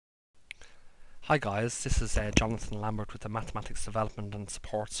Hi guys, this is Jonathan Lambert with the Mathematics Development and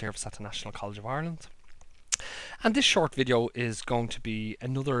Support Service at the National College of Ireland. And this short video is going to be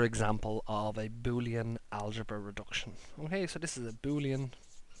another example of a Boolean algebra reduction. Okay, so this is a Boolean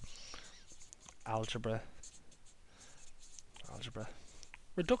algebra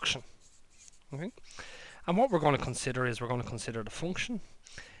reduction. Okay, and what we're going to consider is the function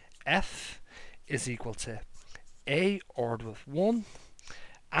f is equal to a ORed with 1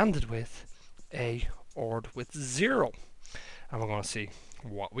 ANDed with a ORed with 0. And we're going to see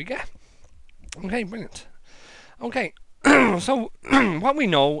what we get. Okay, brilliant. Okay, so what we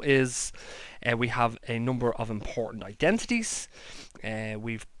know is we have a number of important identities.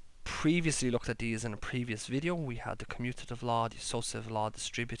 We've previously looked at these in a previous video. We had the commutative law, the associative law,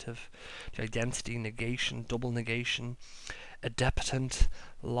 distributive, the identity, negation, double negation, idempotent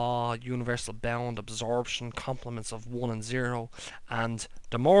law, universal bound, absorption, complements of 1 and 0, and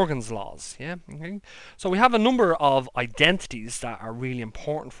De Morgan's laws. Yeah. Okay. So we have a number of identities that are really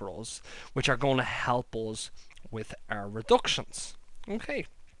important for us, which are going to help us with our reductions. Okay.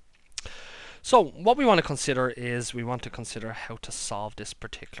 So what we want to consider is how to solve this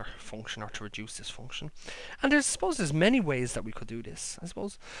particular function, or to reduce this function. And I suppose there's many ways that we could do this. I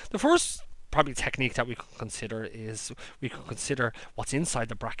suppose the first probably technique that we could consider is we could consider what's inside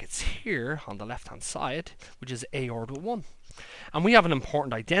the brackets here on the left hand side, which is a ORed with 1. And we have an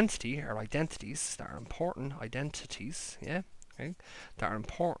important identity, or identities that are important identities, yeah, okay, that are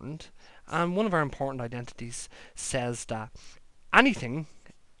important. And one of our important identities says that anything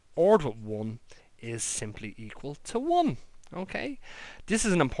ORed with 1 is simply equal to 1. Okay, this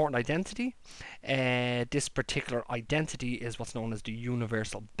is an important identity. This particular identity is what's known as the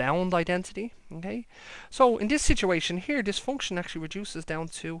universal bound identity. Okay, so in this situation here, this function actually reduces down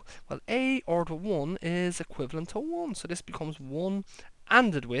to, well, a ORed with 1 is equivalent to 1. So this becomes 1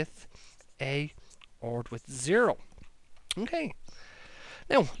 ANDed with a ORed with 0. Okay,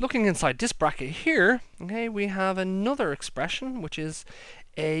 now looking inside this bracket here, okay, we have another expression which is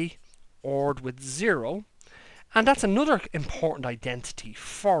a ORed with 0, and that's another important identity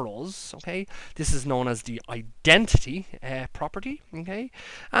for us. Okay, this is known as the identity property. Okay,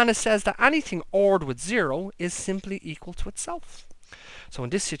 and it says that anything ORed with 0 is simply equal to itself. So in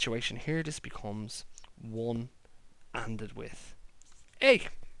this situation here, this becomes 1 ANDed with a.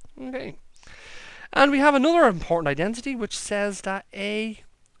 Okay, and we have another important identity which says that a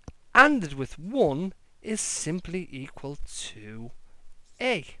ANDed with 1 is simply equal to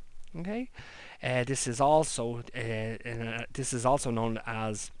a. Okay, this is also known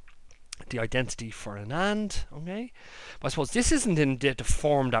as the identity for an AND. Okay, but I suppose this isn't in the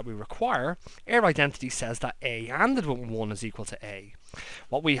form that we require. Our identity says that a ANDed with 1 is equal to a.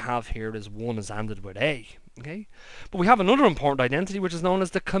 What we have here is 1 is ANDed with a. Okay, but we have another important identity which is known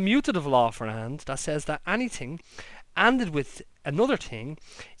as the commutative law for an AND, that says that anything ANDed with another thing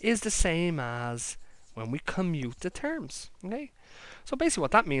is the same as when we commute the terms. Okay, so basically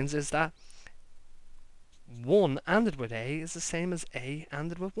what that means is that 1 ANDed with a is the same as a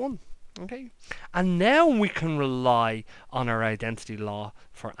ANDed with 1. Okay, and now we can rely on our identity law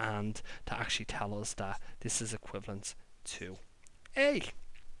for AND to actually tell us that this is equivalent to a.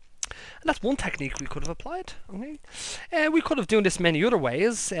 And that's one technique we could have applied. Okay, we could have done this many other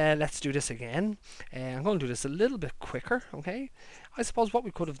ways. Let's do this again. I'm going to do this a little bit quicker. Okay, I suppose what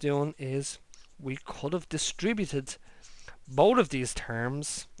we could have done is we could have distributed both of these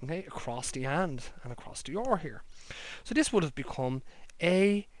terms, okay, across the AND and across the OR here. So this would have become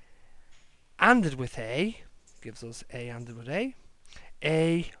a ANDed with a gives us a ANDed with a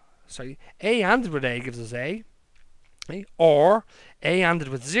ANDed with a gives us a, okay, or a ANDed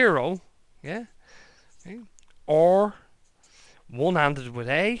with 0, yeah, okay, or 1 ANDed with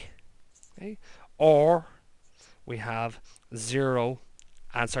a, okay, or we have 1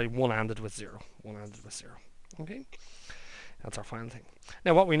 ANDed with 0, 1 ANDed with 0. Okay, that's our final thing.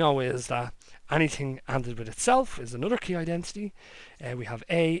 Now what we know is that anything ANDed with itself is another key identity. We have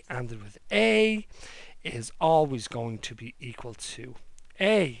a ANDed with a is always going to be equal to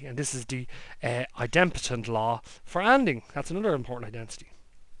a, and this is the idempotent law for ANDing. That's another important identity.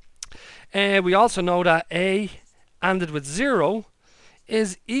 We also know that a ANDed with 0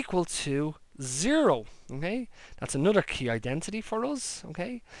 is equal to 0. Okay, that's another key identity for us.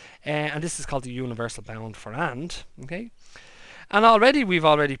 Okay, and this is called the universal bound for AND. Okay, and we've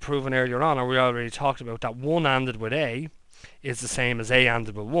already proven earlier on, or we already talked about, that 1 ANDed with a is the same as a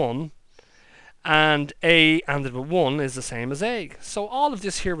ANDed with 1, and a ANDed with 1 is the same as a. So all of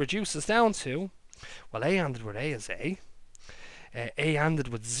this here reduces down to, well, a ANDed with a is a ANDed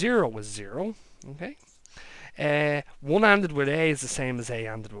with 0 is 0. Okay, 1 ANDed with a is the same as a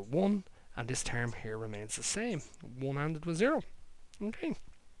ANDed with 1, and this term here remains the same. 1 ANDed with 0. Okay.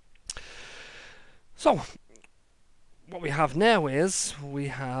 So what we have now is we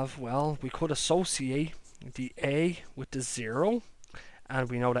could associate the A with the 0, and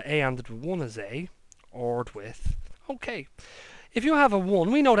we know that A ANDed with 1 is A, ORed with. Okay. If you have a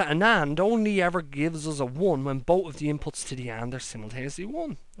 1, we know that an AND only ever gives us a 1 when both of the inputs to the AND are simultaneously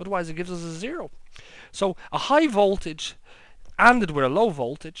 1. Otherwise it gives us a 0. So a high voltage ANDed with a low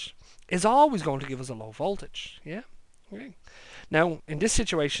voltage is always going to give us a low voltage. Yeah? Okay. Now, in this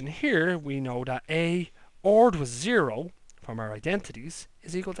situation here, we know that A ORed with 0 from our identities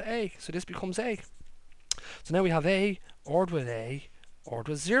is equal to A. So this becomes A. So now we have A ORed with A, ORed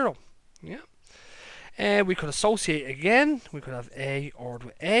with 0. Yeah? We could associate again. We could have A ORed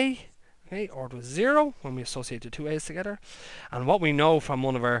with A, okay, ORed with 0 when we associate the two A's together. And what we know from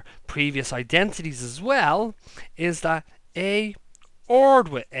one of our previous identities as well is that A ORed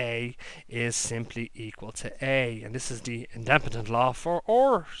with A is simply equal to A. And this is the idempotent law for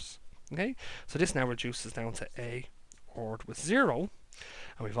ORs. Okay, so this now reduces down to A ORed with 0.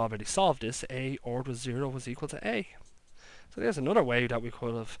 And we've already solved this. A ORed with 0 was equal to A. So there's another way that we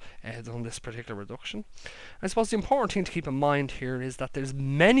could have done this particular reduction. I suppose the important thing to keep in mind here is that there's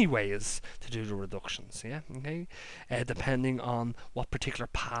many ways to do the reductions, yeah, okay, depending on what particular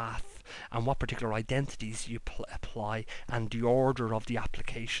path and what particular identities you apply and the order of the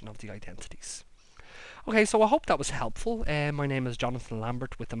application of the identities. Okay, so I hope that was helpful. My name is Jonathan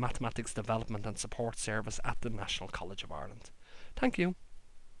Lambert with the Mathematics Development and Support Service at the National College of Ireland. Thank you.